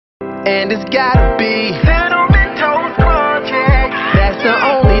and it's gotta be Cinnamon Toast Crunch. That's the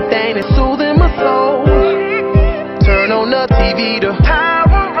only thing that's soothing my soul. Turn on the TV to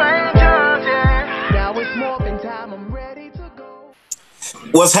Power Rangers, now it's morphin' time, I'm ready to go.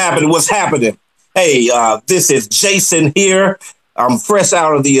 What's happening? What's happening? Hey, this is Jason here. I'm fresh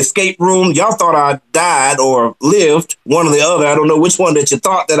out of the escape room. Y'all thought I died or lived, one or the other. I don't know which one that you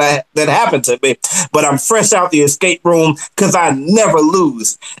thought that happened to me, but I'm fresh out the escape room because I never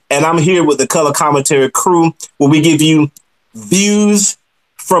lose. And I'm here with the Color Commentary crew where we give you views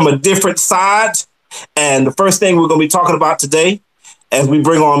from a different side. And the first thing we're going to be talking about today, as we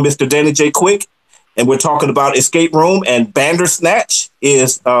bring on Mr. Danny J. Quick, and we're talking about escape room and Bandersnatch,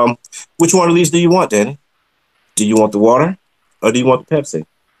 is which one of these do you want, Danny? Do you want the water? Or do you want the Pepsi?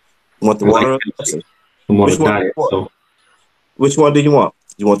 You want the water or the Pepsi? Which one do you want?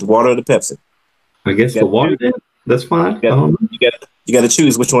 You want the water or the Pepsi? I guess the water then. That's fine. You got to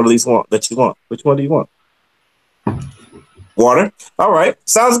choose which one of these that you want. Which one do you want? Water? All right.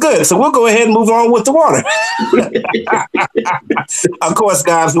 Sounds good. So we'll go ahead and move on with the water. Of course,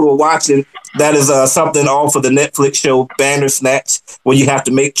 guys who are watching, that is something off of the Netflix show Bandersnatch, where you have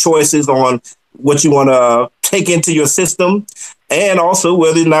to make choices on what you want to take into your system, and also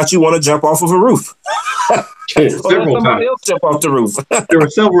whether or not you want to jump off of a roof. Several times. Else jump off the roof. There were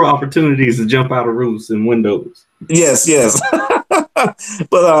several opportunities to jump out of roofs and windows. Yes.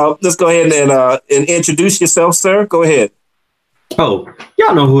 But let's go ahead and introduce yourself, sir. Go ahead. Oh,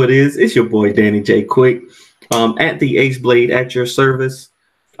 y'all know who it is. It's your boy Danny J. Quick, at the Ace Blade at your service.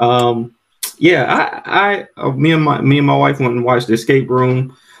 Me and my wife went and watched Escape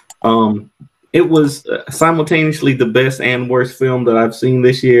Room. It was simultaneously the best and worst film that I've seen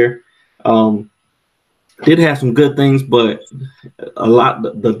this year. Did have some good things, but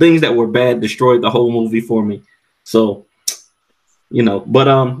the things that were bad destroyed the whole movie for me. So,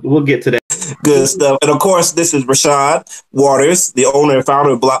 we'll get to that. Good stuff. And of course, this is Rashad Waters, the owner and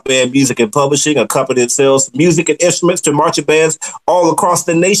founder of Block Band Music and Publishing, a company that sells music and instruments to marching bands all across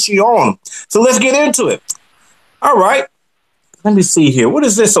the nation. So let's get into it. All right. Let me see here. What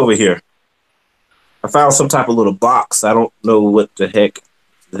is this over here? I found some type of little box. I don't know what the heck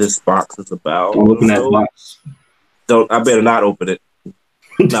this box is about. Don't open that box. I better not open it.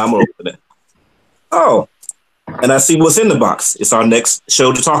 No, I'm going to open it. Oh, and I see what's in the box. It's our next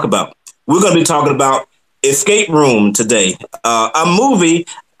show to talk about. We're going to be talking about Escape Room today, a movie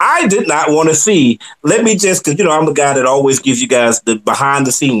I did not want to see. Let me just, because, I'm the guy that always gives you guys the behind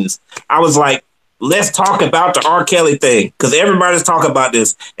the scenes. I was like, let's talk about the R. Kelly thing, because everybody's talking about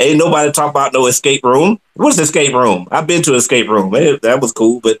this. Ain't nobody talk about no escape room. What's escape room? I've been to escape room. That was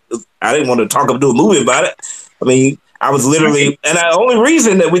cool, but I didn't want to do a movie about it. I mean, I was literally, and the only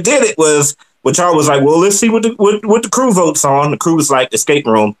reason that we did it was, which I was like, well, let's see what the crew votes on. The crew was like escape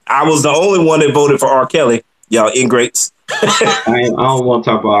room. I was the only one that voted for R. Kelly. Y'all ingrates. I don't want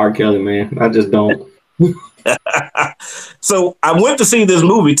to talk about R. Kelly, man. I just don't. So I went to see this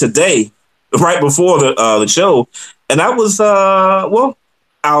movie today, right before the show, and I was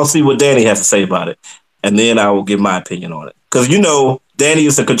I'll see what Danny has to say about it, and then I will give my opinion on it. Because Danny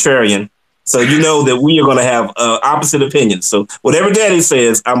is a contrarian, so that we are going to have opposite opinions. So whatever Danny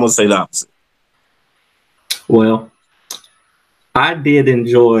says, I'm going to say the opposite. Well, I did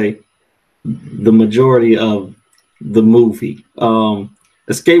enjoy the majority of the movie.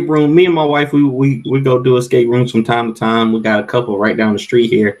 Escape room. Me and my wife, we go do escape rooms from time to time. We got a couple right down the street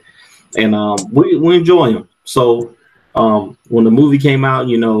here. And we enjoy them. So when the movie came out,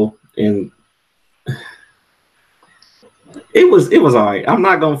 and it was all right. I'm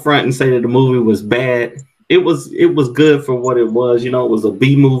not gonna front and say that the movie was bad. It was good for what it was. It was a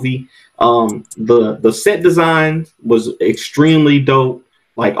B movie. The set design was extremely dope.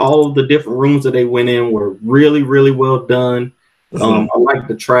 Like all of the different rooms that they went in were really, really well done. I like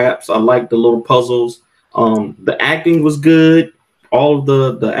the traps. I like the little puzzles. The acting was good. All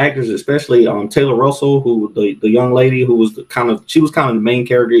of the actors, especially Taylor Russell, who the young lady who was she was kind of the main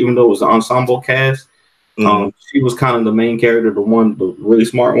character, even though it was an ensemble cast. She was kind of the main character, the really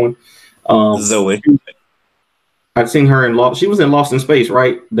smart one. Zoe. I'd seen her in Lost. She was in Lost in Space,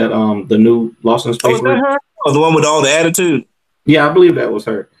 right? That the new Lost in Space. Oh, was that her? Oh, the one with all the attitude. Yeah, I believe that was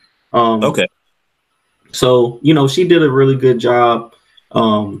her. Okay. So she did a really good job.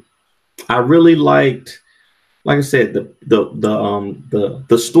 I really liked. Like I said,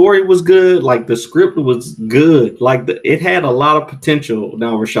 the story was good. Like the script was good. Like it had a lot of potential.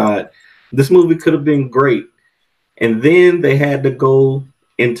 Now, Rashad, this movie could have been great, and then they had to go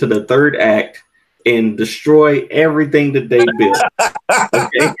into the third act and destroy everything that they built.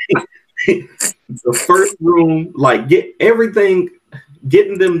 Okay, the first room, like get everything.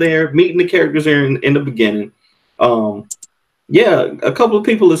 getting them there, meeting the characters here in the beginning. Yeah, a couple of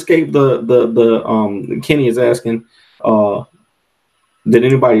people escaped. The Kenny is asking, did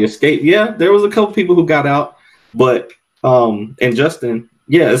anybody escape? Yeah, there was a couple people who got out, but and Justin,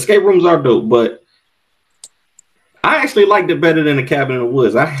 yeah, escape rooms are dope, but I actually liked it better than The Cabin in the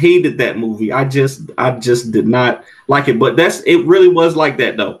Woods. I hated that movie. I just did not like it. But it really was like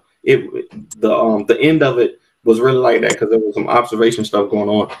that though. The end of it was really like that because there was some observation stuff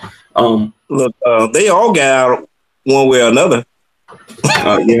going on. Look, they all got out one way or another.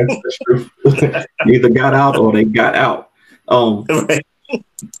 Yeah, that's true. Either got out or they got out.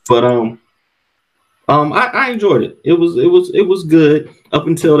 But I enjoyed it. It was good up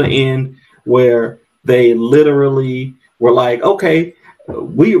until the end where they literally were like, okay,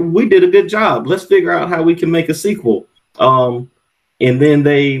 we did a good job. Let's figure out how we can make a sequel. And then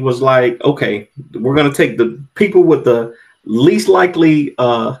they was like, okay, we're gonna take the people with the least likely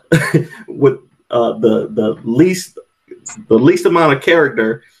with the least amount of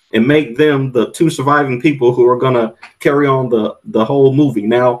character and make them the two surviving people who are gonna carry on the whole movie.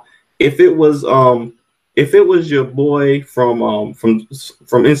 Now, if it was your boy from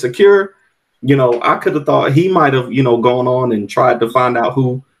Insecure, you know, I could have thought he might have, you know, gone on and tried to find out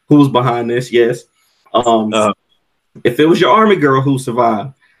who's behind this. Yes. If it was your army girl who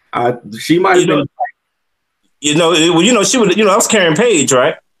survived, she might have been. She would. You know, that was Karen Page,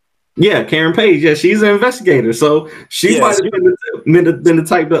 right? Yeah, Karen Page. Yeah, she's an investigator, so she might have been the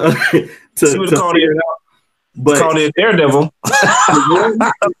type to call it out. But called it Daredevil or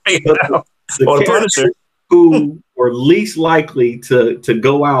the Punisher, who were least likely to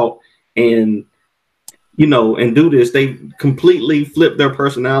go out and, you know, and do this. They completely flipped their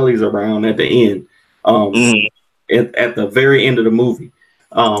personalities around at the end. At the very end of the movie.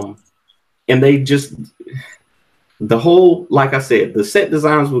 And they just, the whole, like I said, the set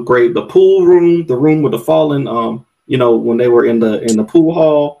designs were great. The pool room, the room with the fallen, you know, when they were in the pool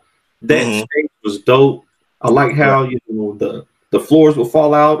hall, that stage was dope. I like how, you know, the floors would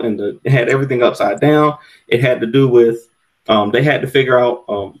fall out and it had everything upside down. It had to do with, they had to figure out,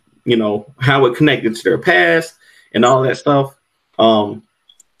 you know, how it connected to their past and all that stuff.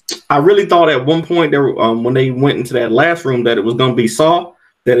 I really thought at one point there, when they went into that last room, that it was going to be Saw,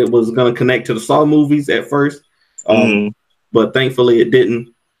 that it was going to connect to the Saw movies at first, but thankfully it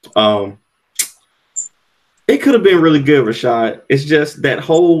didn't. It could have been really good, Rashad. It's just that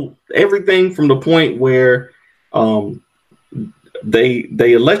whole everything from the point where they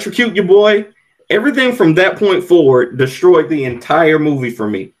electrocute your boy. Everything from that point forward destroyed the entire movie for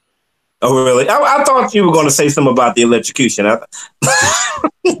me. Oh, really? I thought you were going to say something about the electrocution.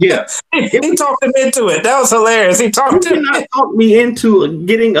 Yeah. He talked him into it. That was hilarious. He talked me into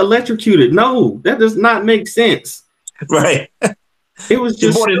getting electrocuted. No, that does not make sense. Right. It was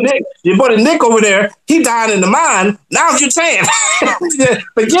just your boy Nick over there. He died in the mine. Now what you're saying?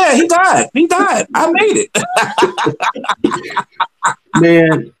 But yeah, he died. I made it.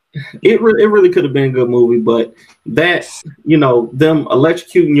 Man, it really could have been a good movie, but that, you know, them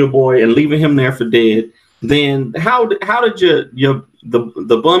electrocuting your boy and leaving him there for dead. Then how did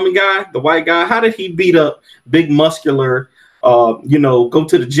the bummy guy, the white guy, how did he beat up big muscular, you know, go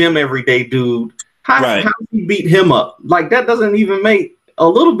to the gym every day dude? How did he beat him up? Like, that doesn't even make a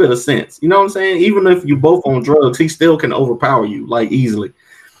little bit of sense. You know what I'm saying? Even if you both on drugs, he still can overpower you like easily.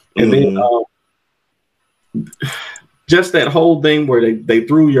 And then just that whole thing where they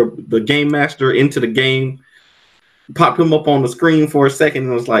threw the game master into the game, popped him up on the screen for a second,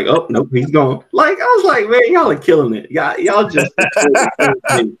 and was like, "Oh nope, he's gone." Like, I was like, "Man, y'all are killing it. Y'all just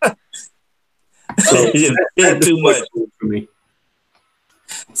so that's too much for me."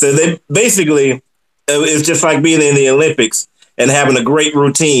 So they basically, it's just like being in the Olympics and having a great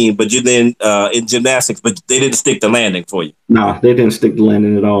routine, but you then in gymnastics, but they didn't stick the landing for you. Nah, they didn't stick the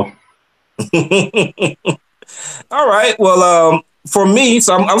landing at all. All right. Well, for me,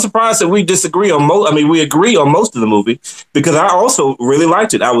 so I'm surprised that we disagree on most. I mean, we agree on most of the movie because I also really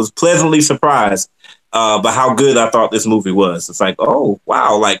liked it. I was pleasantly surprised by how good I thought this movie was. It's like, oh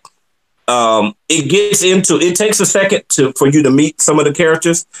wow, like it takes a second for you to meet some of the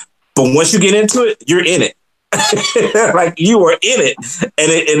characters, but once you get into it, you're in it. Like, you are in it,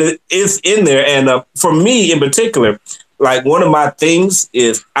 and it is in there. And for me in particular, like, one of my things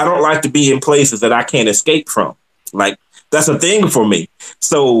is I don't like to be in places that I can't escape from. Like, that's a thing for me.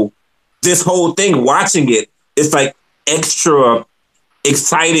 So this whole thing, watching it, it's like extra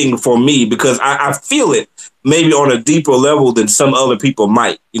exciting for me because I feel it maybe on a deeper level than some other people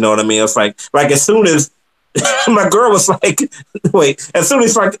might. You know what I mean? It's like as soon as my girl was like, wait, as soon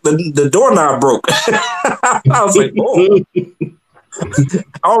as like the doorknob broke, I was like, oh.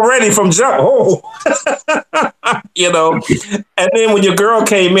 already from jump. Oh, you know. And then when your girl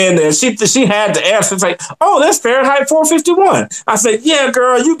came in there, she had to ask. It's like, oh, that's Fahrenheit 451. I said, yeah,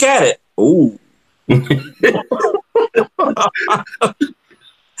 girl, you got it. Ooh.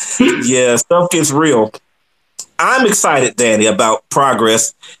 Yeah, stuff gets real. I'm excited, Danny, about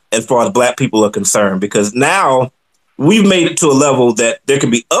progress as far as Black people are concerned, because now we've made it to a level that there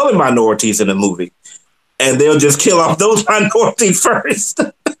can be other minorities in a movie, and they'll just kill off those minorities first.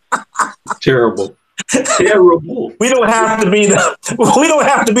 Terrible. Terrible. We don't have to be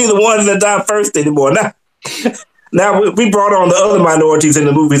the ones that die first anymore. Now we brought on the other minorities in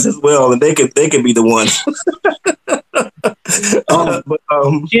the movies as well, and they can be the ones.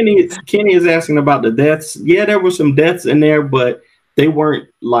 Kenny is asking about the deaths. Yeah, there were some deaths in there, but they weren't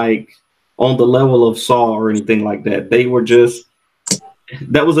like on the level of Saw or anything like that. They were just,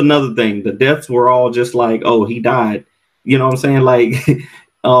 that was another thing. The deaths were all just like, oh, he died. You know what I'm saying? Like,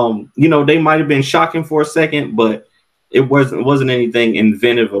 you know, they might have been shocking for a second, but it wasn't anything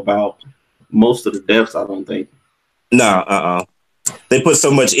inventive about most of the deaths, I don't think. No, they put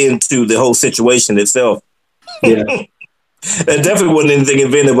so much into the whole situation itself. Yeah. There definitely wasn't anything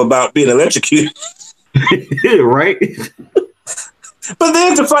inventive about being electrocuted. Right? But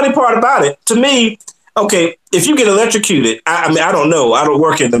there's the funny part about it. To me, okay, if you get electrocuted, I mean, I don't know. I don't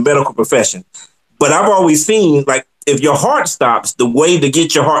work in the medical profession. But I've always seen, like, if your heart stops, the way to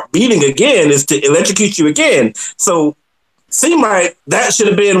get your heart beating again is to electrocute you again. So seemed like that should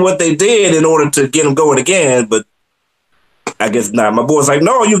have been what they did in order to get them going again. But I guess not. My boy's like,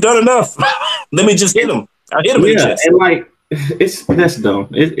 no, you've done enough. Let me just hit him. I hit him in the chest. And like, that's dumb.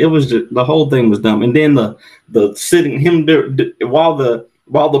 It was just, the whole thing was dumb. And then the sitting him while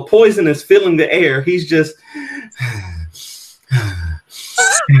the poison is filling the air, he's just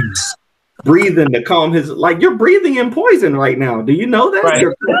breathing to calm his, like, you're breathing in poison right now. Do you know that? Right.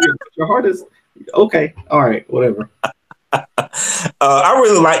 Your heart is okay. All right, whatever. I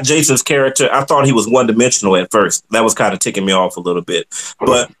really liked Jason's character. I thought he was one-dimensional at first. That was kind of ticking me off a little bit.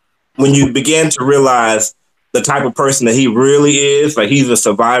 But when you began to realize the type of person that he really is, like he's a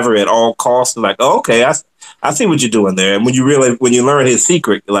survivor at all costs, like, oh, okay, I see what you're doing there. And when you learn his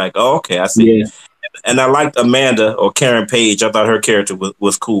secret, you're like, oh, okay, I see. Yeah. And I liked Amanda, or Karen Page. I thought her character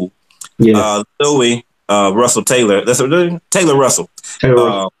was cool. Yeah. Zoe Russell Taylor. That's her Taylor Russell.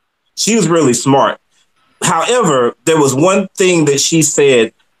 She was really smart. However, there was one thing that she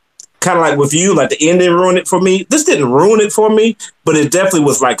said, kind of like with you, like the ending ruined it for me. This didn't ruin it for me, but it definitely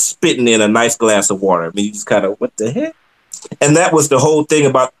was like spitting in a nice glass of water. I mean, you just kind of, what the heck? And that was the whole thing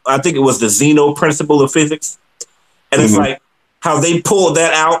about, I think it was the Zeno principle of physics. And it's like how they pulled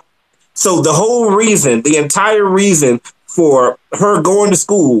that out. So the whole reason, the entire reason for her going to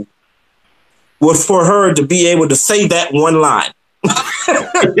school was for her to be able to say that one line. That's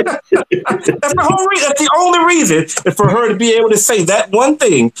the whole reason. That's the only reason is for her to be able to say that one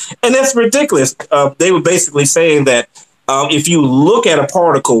thing, and that's ridiculous. They were basically saying that if you look at a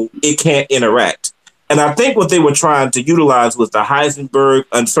particle, it can't interact. And I think what they were trying to utilize was the Heisenberg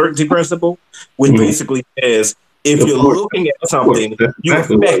uncertainty principle, which basically says if you're looking at something, you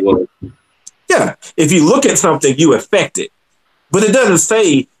affect it. Yeah, if you look at something, you affect it. But it doesn't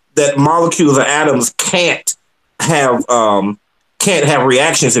say that molecules or atoms can't have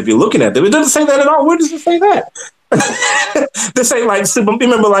reactions if you're looking at them. It doesn't say that at all. Where does it say that? This ain't like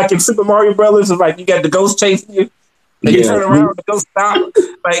remember like in Super Mario Brothers, it's like you got the ghost chasing you and you turn around and the ghost stop.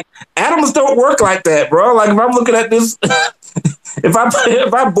 Like atoms don't work like that, bro. Like if I'm looking at this, if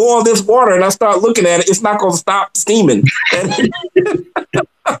I boil this water and I start looking at it, it's not gonna stop steaming.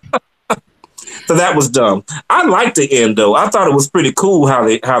 So that was dumb. I liked the end though. I thought it was pretty cool how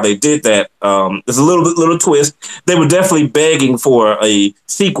they did that. There's a little twist. They were definitely begging for a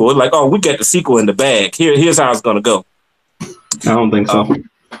sequel. Like, oh, we got the sequel in the bag. Here's how it's gonna go. I don't think so.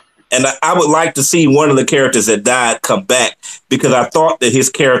 And I would like to see one of the characters that died come back, because I thought that his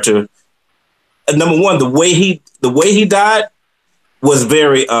character, number one, the way he died was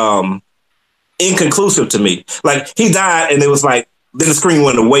very inconclusive to me. Like he died and it was like, then the screen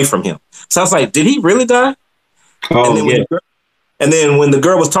went away from him. So I was like, did he really die? Oh, and then when the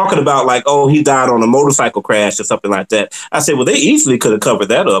girl was talking about like, oh, he died on a motorcycle crash or something like that, I said, well, they easily could have covered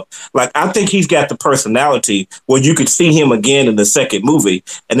that up. Like, I think he's got the personality where you could see him again in the second movie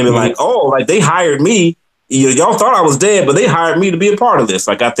and then be like, oh, like they hired me. Y'all thought I was dead, but they hired me to be a part of this.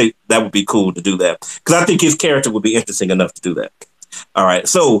 Like, I think that would be cool to do that, because I think his character would be interesting enough to do that. All right,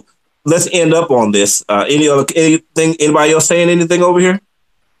 so let's end up on this. Anybody else saying anything over here?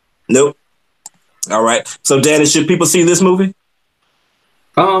 Nope. All right. So, Danny, should people see this movie?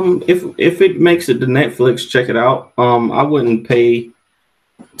 If it makes it to Netflix, check it out. I wouldn't pay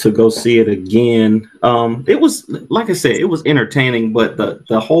to go see it again. It was, like I said, it was entertaining, but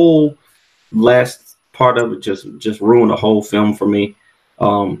the whole last part of it just ruined the whole film for me.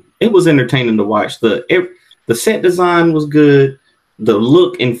 It was entertaining to watch. The set design was good. The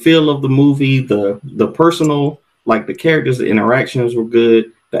look and feel of the movie, the personal, like the characters, the interactions were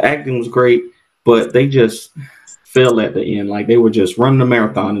good. The acting was great, but they just fell at the end. Like they were just running a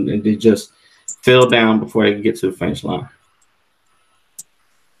marathon and they just fell down before they could get to the finish line.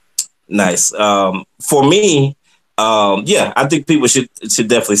 Nice. For me, yeah, I think people should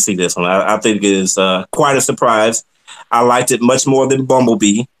definitely see this one. I think it is quite a surprise. I liked it much more than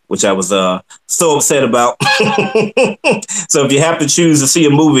Bumblebee, which I was so upset about. So if you have to choose to see a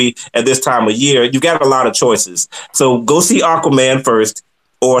movie at this time of year, you got a lot of choices. So go see Aquaman first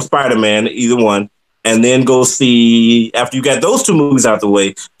or Spider-Man, either one. And then go see, after you got those two movies out the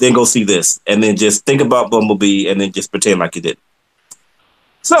way, then go see this. And then just think about Bumblebee and then just pretend like you did.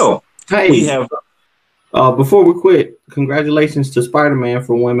 So, hey, we have... before we quit, congratulations to Spider-Man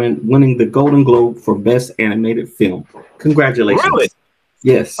for winning the Golden Globe for Best Animated Film. Congratulations. Really?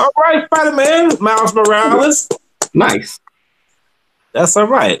 Yes. All right, Spider-Man, Miles Morales. Nice. That's all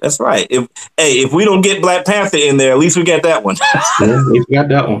right. That's right. If we don't get Black Panther in there, at least we got that one. Yeah, at least we got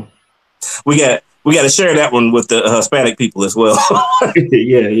that one. We got to share that one with the Hispanic people as well.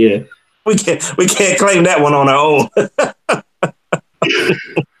 Yeah. We can't claim that one on our own.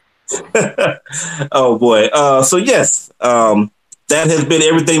 Oh boy. So yes, that has been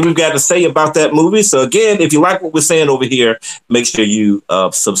everything we've got to say about that movie. So again, if you like what we're saying over here, make sure you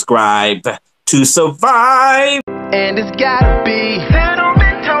subscribe to survive. And it's gotta be